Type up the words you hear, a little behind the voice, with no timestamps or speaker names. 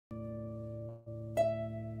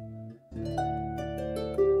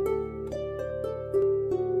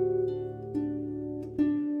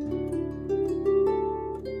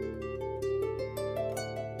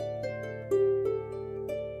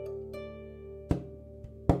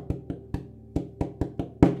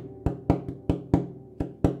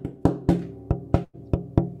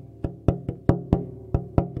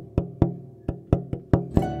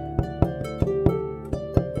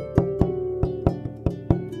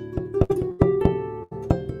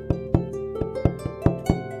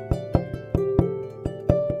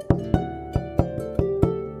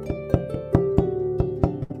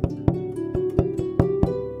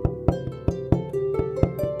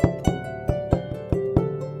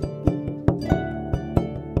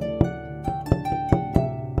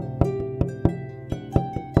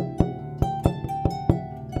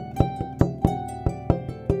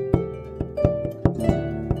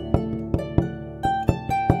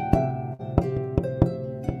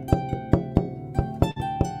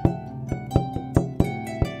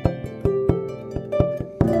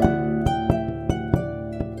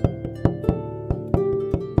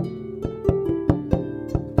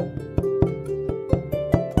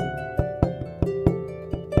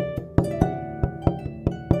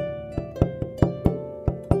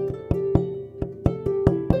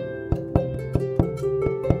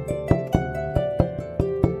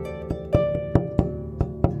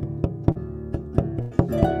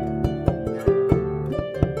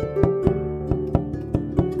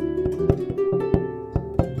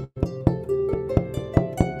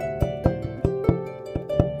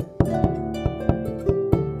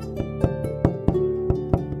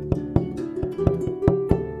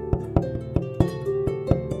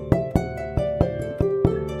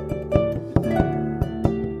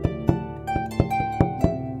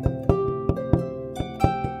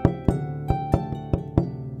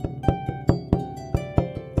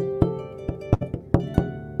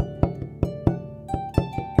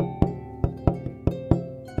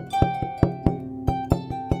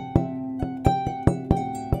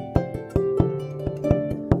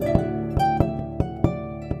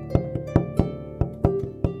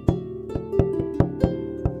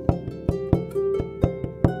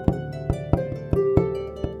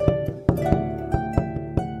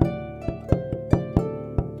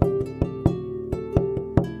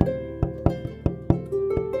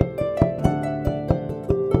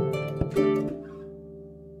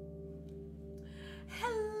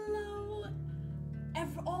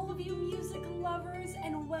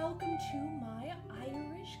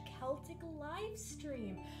live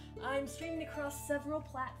stream. I'm streaming across several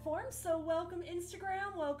platforms, so welcome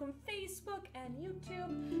Instagram, welcome Facebook and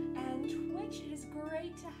YouTube and Twitch. It is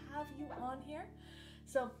great to have you on here.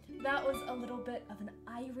 So that was a little bit of an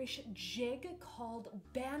Irish jig called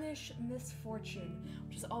Banish Misfortune,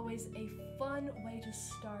 which is always a fun way to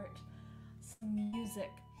start some music.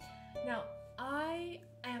 Now, I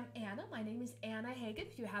am Anna. My name is Anna Hagen,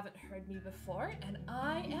 if you haven't heard me before, and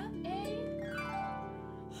I am a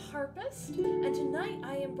harpist. And tonight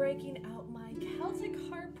I am breaking out my Celtic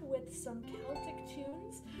harp with some Celtic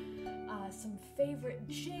tunes, some favorite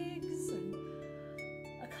jigs, and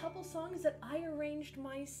a couple songs that I arranged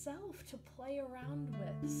myself to play around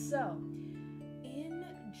with. So,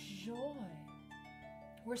 enjoy.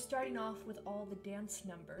 We're starting off with all the dance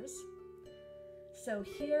numbers. So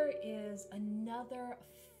here is another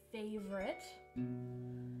favorite.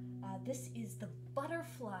 This is the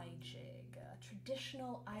butterfly jig, a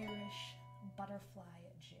traditional Irish butterfly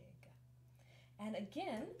jig. And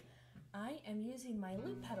again, I am using my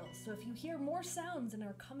loop pedals. So if you hear more sounds and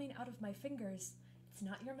are coming out of my fingers, it's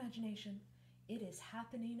not your imagination. It is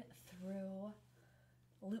happening through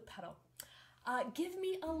loop pedal. Give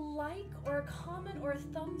me a like or a comment or a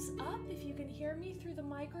thumbs up if you can hear me through the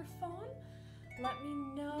microphone. Let me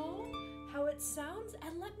know how it sounds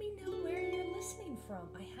and let me know where you're listening from.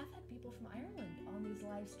 I have had people from Ireland on these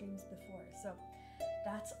live streams before, so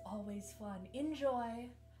that's always fun. Enjoy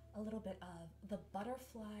a little bit of the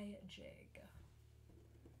butterfly jig.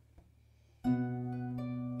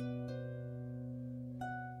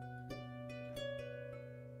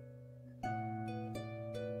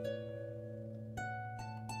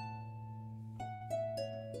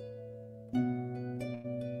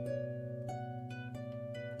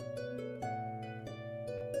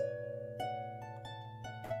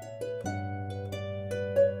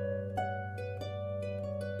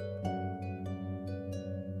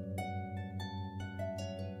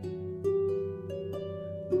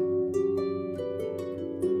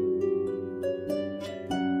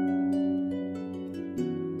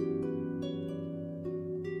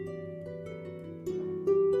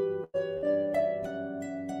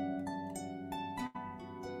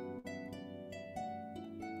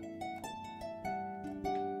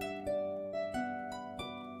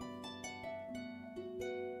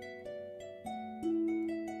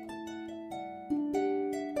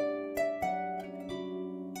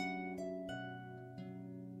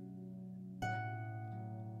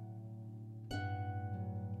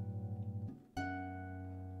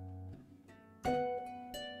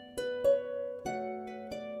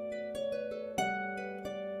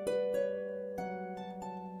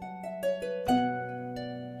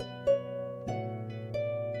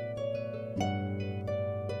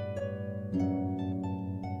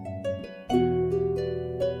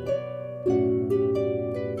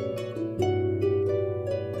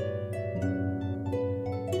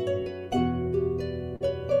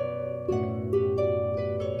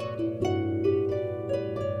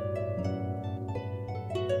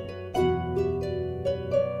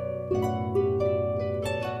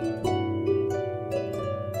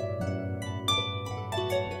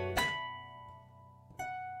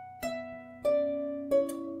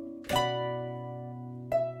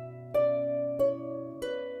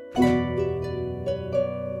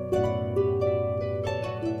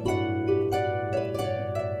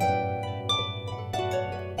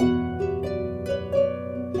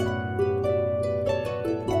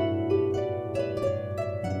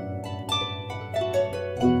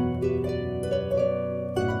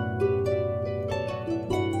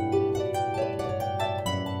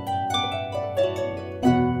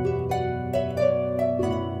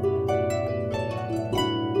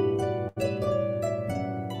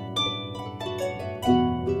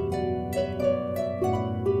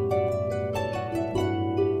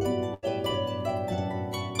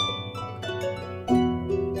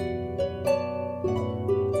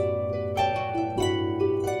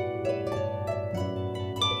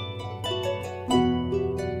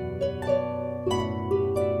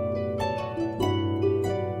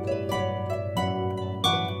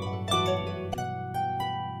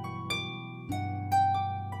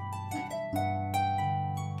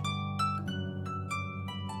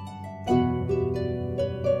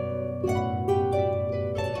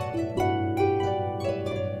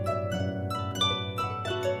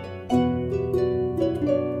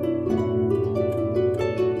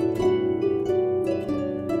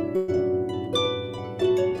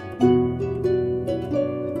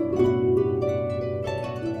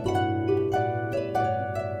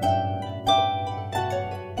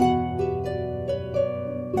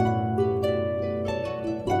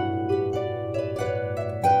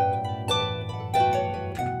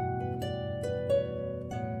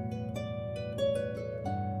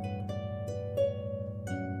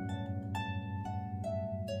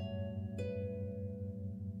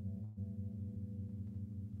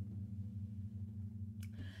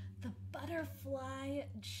 butterfly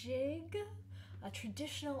jig, a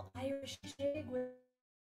traditional Irish jig with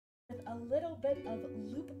a little bit of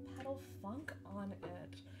loop pedal funk on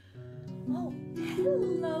it. Oh,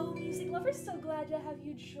 hello, music lovers. So glad to have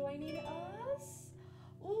you joining us.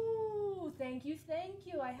 Ooh, thank you, thank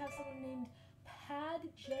you. I have someone named Pad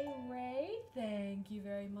J. Ray. Thank you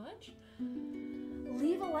very much.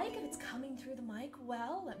 Leave a like if it's coming through the mic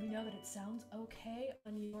well. Let me know that it sounds okay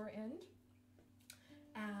on your end.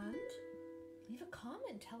 And leave a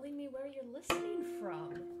comment telling me where you're listening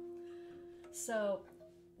from. So,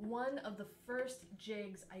 one of the first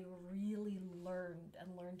jigs I really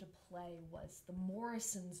learned to play was the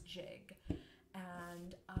Morrison's jig.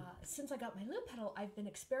 And since I got my loop pedal, I've been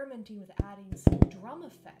experimenting with adding some drum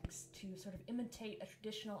effects to sort of imitate a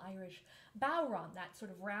traditional Irish bowron, that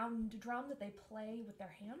sort of round drum that they play with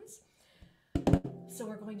their hands. So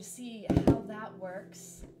we're going to see how that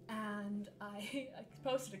works. And I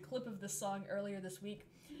posted a clip of this song earlier this week,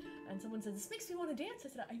 and someone said, "This makes me want to dance." I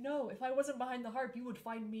said, "I know, if I wasn't behind the harp, you would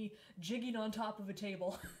find me jigging on top of a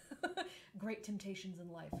table." Great temptations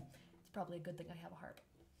in life. It's probably a good thing I have a harp.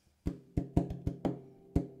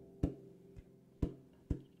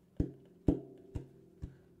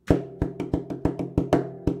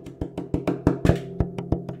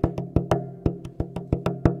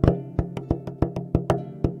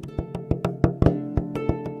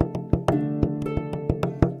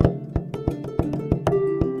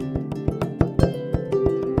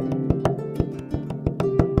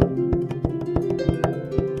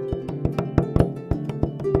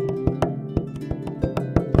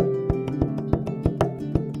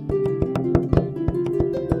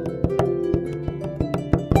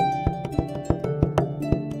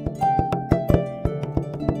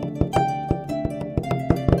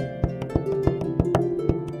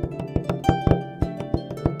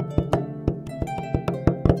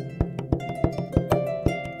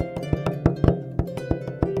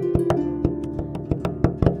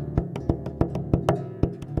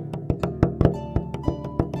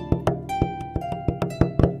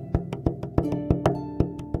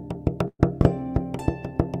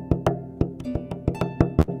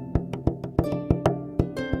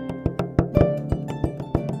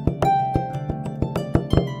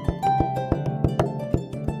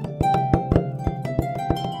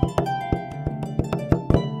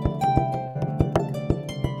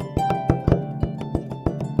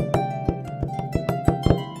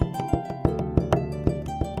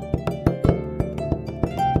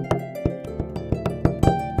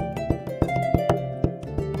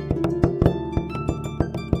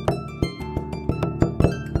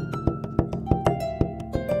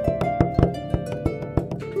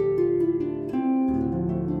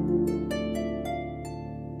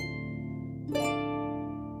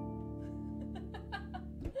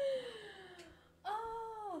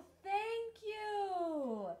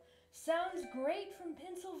 Sounds great from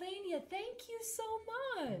Pennsylvania. Thank you so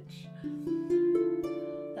much.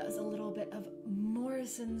 That was a little bit of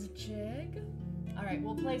Morrison's jig. All right,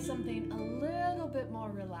 we'll play something a little bit more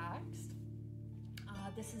relaxed.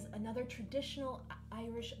 This is another traditional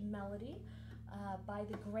Irish melody by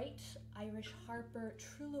the great Irish harper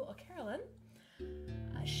Trullo O'Carolan.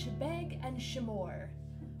 Shebeg and Shimor.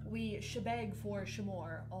 We shebeg for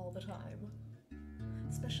Shimor all the time,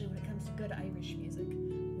 especially when it comes to good Irish music.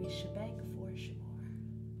 We shebeg for Shimor.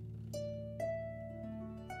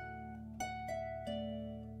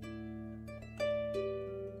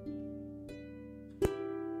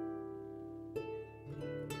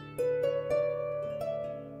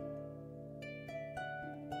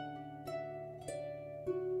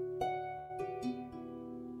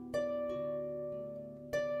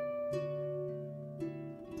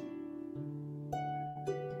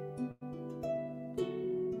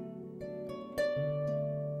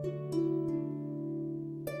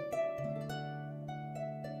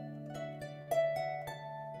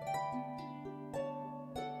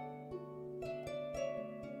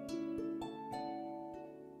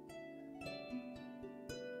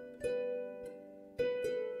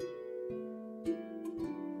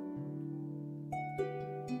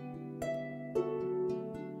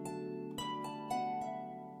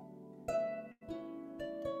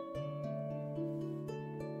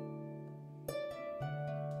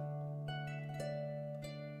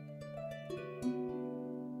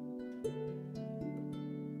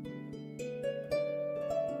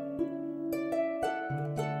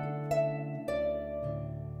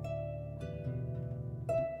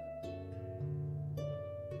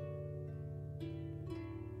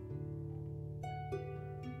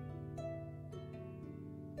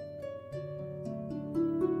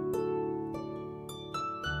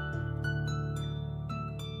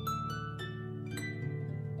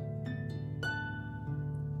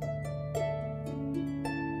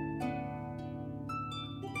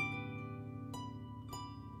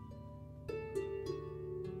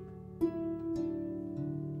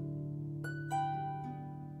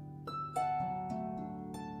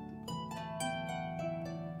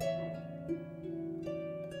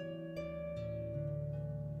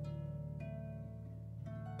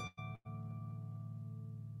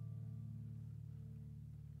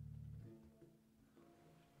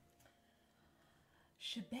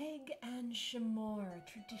 Shebeg and Shemore,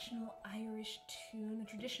 traditional Irish tune, a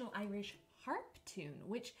traditional Irish harp tune,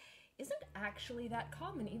 which isn't actually that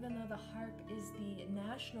common, even though the harp is the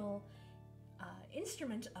national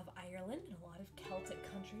instrument of Ireland and a lot of Celtic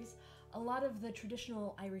countries. A lot of the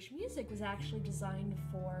traditional Irish music was actually designed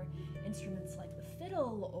for instruments like the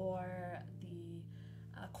fiddle or the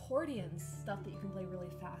accordions, stuff that you can play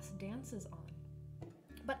really fast dances on.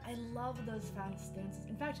 But I love those fast dances.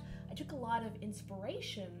 In fact, I took a lot of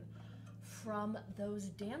inspiration from those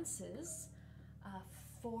dances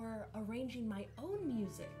for arranging my own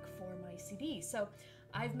music for my CD. So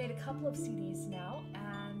I've made a couple of CDs now,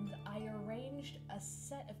 and I arranged a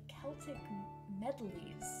set of Celtic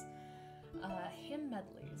medleys, hymn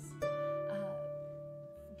medleys.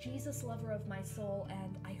 Jesus, Lover of My Soul,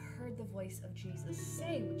 and I Heard the Voice of Jesus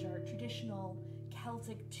Say, which are traditional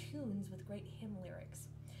Celtic tunes with great hymn lyrics.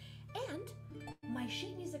 And my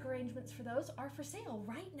sheet music arrangements for those are for sale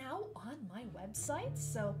right now on my website.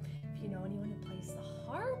 So if you know anyone who plays the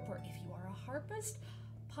harp, or if you are a harpist,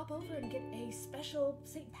 pop over and get a special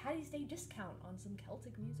St. Paddy's Day discount on some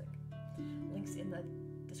Celtic music. Links in the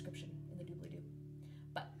description, in the doobly-doo.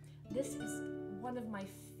 But this is one of my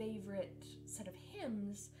favorite set of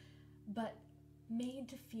hymns, but made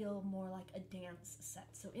to feel more like a dance set.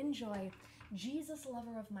 So enjoy Jesus,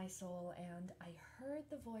 Lover of My Soul, and I Heard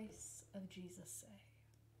the Voice of Jesus Say.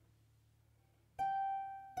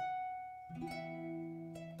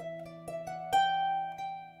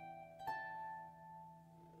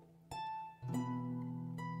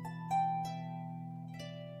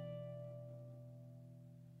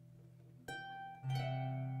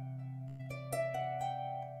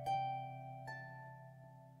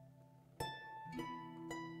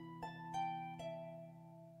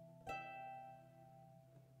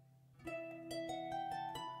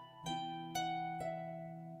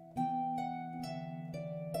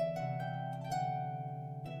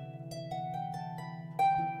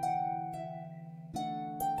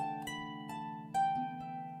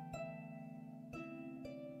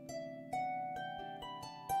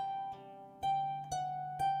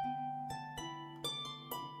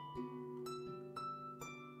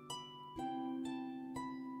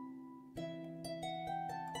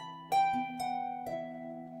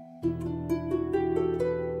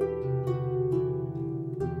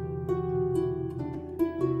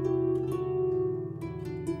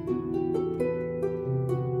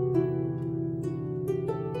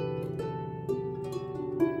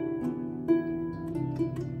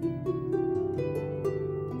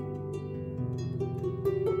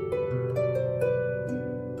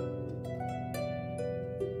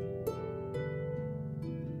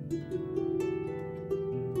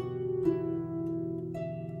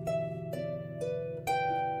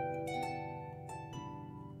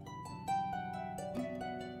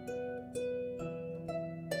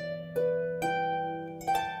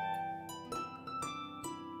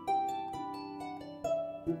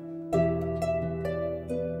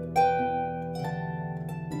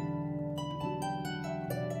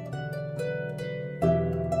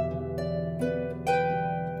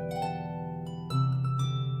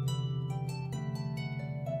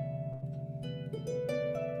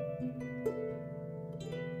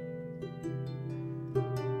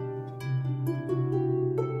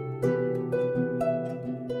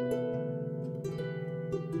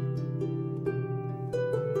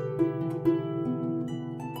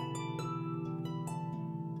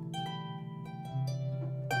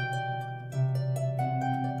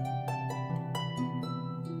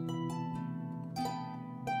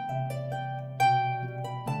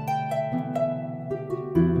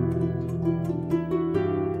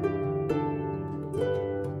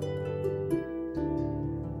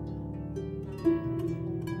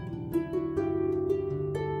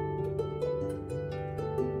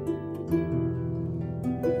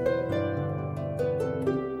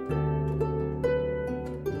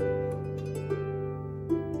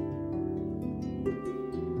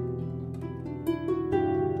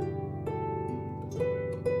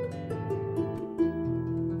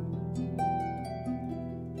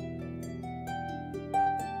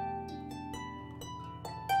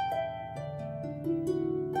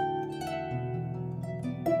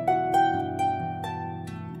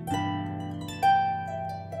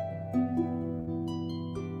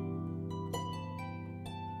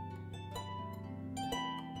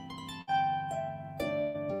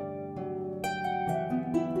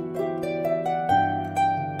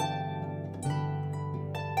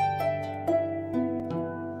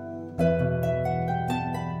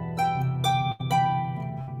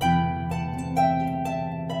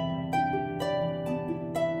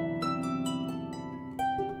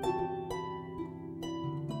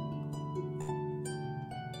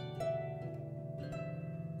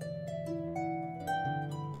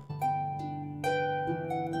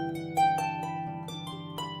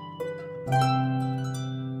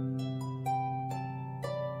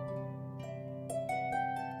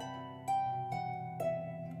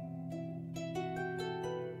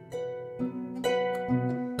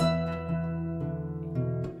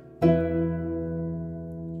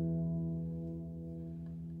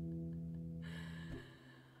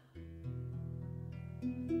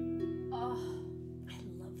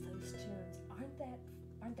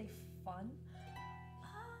 Aren't they fun?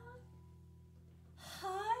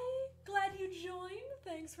 Hi, glad you joined.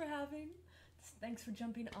 Thanks for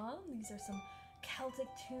jumping on. These are some Celtic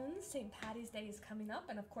tunes. St. Paddy's Day is coming up,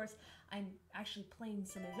 and of course, I'm actually playing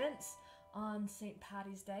some events on St.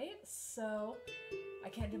 Paddy's Day, so I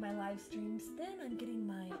can't do my live streams then. I'm getting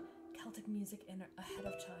my Celtic music in ahead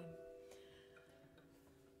of time.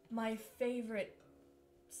 My favorite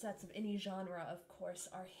sets of any genre, of course,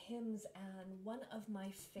 are hymns, and one of my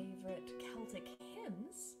favorite Celtic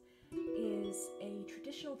hymns is a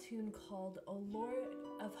traditional tune called O Lord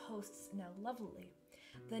of Hosts Now Lovely.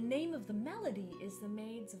 The name of the melody is The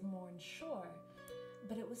Maids of Mourne Shore,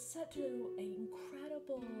 but it was set to an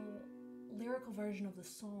incredible lyrical version of the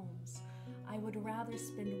Psalms. I would rather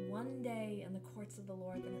spend one day in the courts of the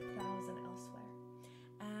Lord than 1,000 elsewhere.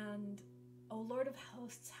 And O Lord of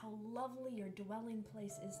Hosts, how lovely your dwelling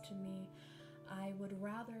place is to me. I would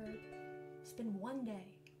rather spend one day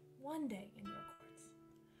in your courts.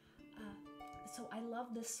 So I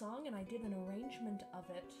love this song, and I did an arrangement of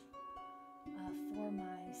it for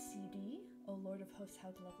my CD, O Lord of Hosts, how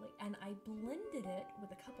lovely, and I blended it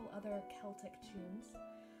with a couple other Celtic tunes.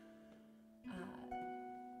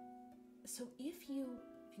 So if you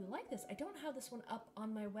like this, I don't have this one up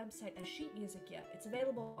on my website as sheet music yet. It's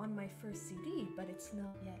available on my first CD, but it's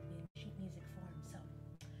not yet in sheet music form. So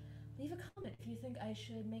leave a comment if you think I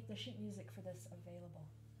should make the sheet music for this available.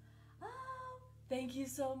 Oh, thank you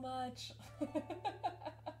so much.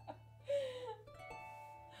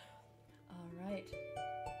 All right.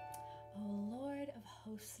 Oh Lord of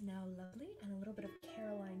Hosts, now lovely, and a little bit of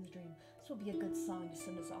Caroline's Dream. This will be a good song to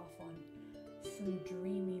send us off on. Some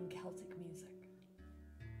dreaming Celtic music.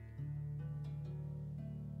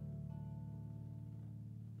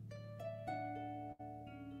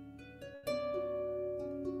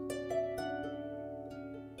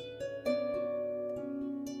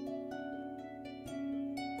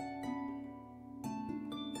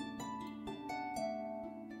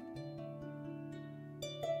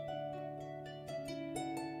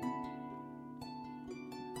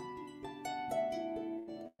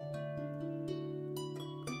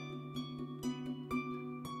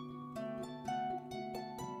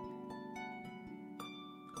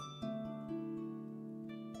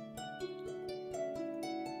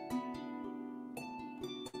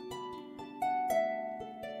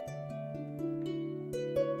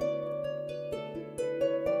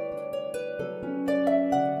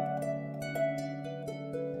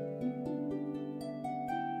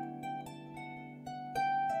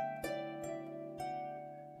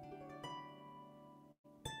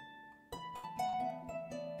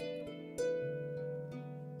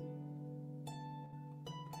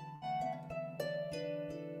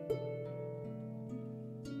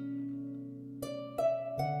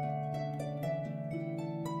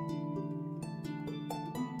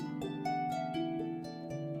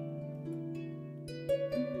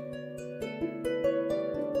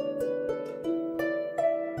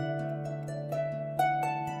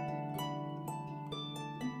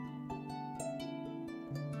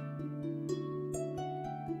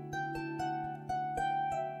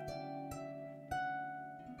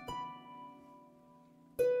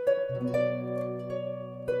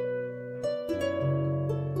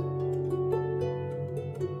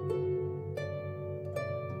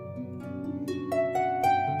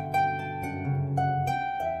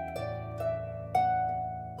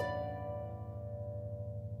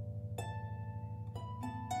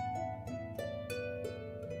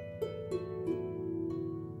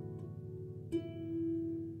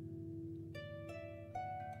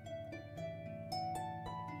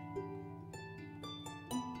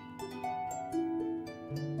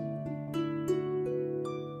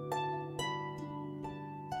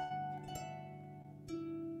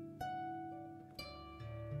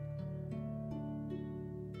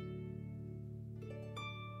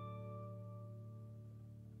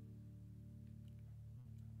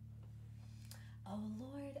 Oh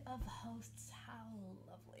Lord of Hosts, how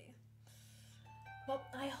lovely. Well,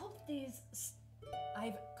 I hope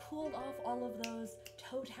I've cooled off all of those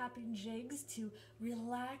toe-tapping jigs to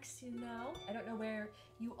relax you now. I don't know where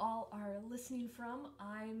you all are listening from.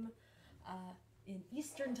 I'm in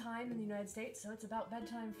Eastern time in the United States, so it's about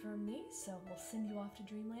bedtime for me, so we'll send you off to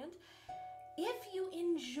dreamland. If you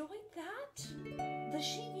enjoyed that, the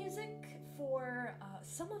sheet music for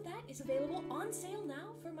some of that is available on sale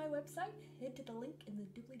now for my website. Head to the link in the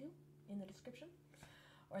doobly-doo in the description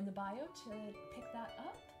or in the bio to pick that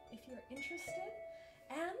up if you're interested.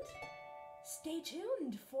 And stay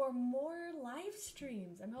tuned for more live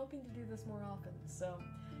streams. I'm hoping to do this more often, so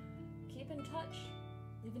keep in touch.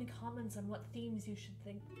 Leave any comments on what themes you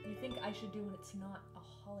think I should do when it's not a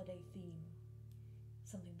holiday theme.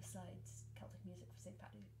 Something besides Celtic music for St.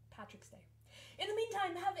 Patrick's Day. In the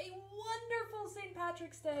meantime, have a wonderful St.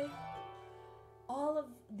 Patrick's Day. All of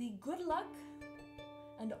the good luck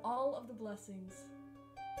and all of the blessings.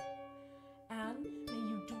 And may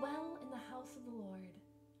you dwell in the house of the Lord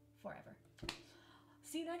forever.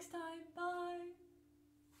 See you next time. Bye.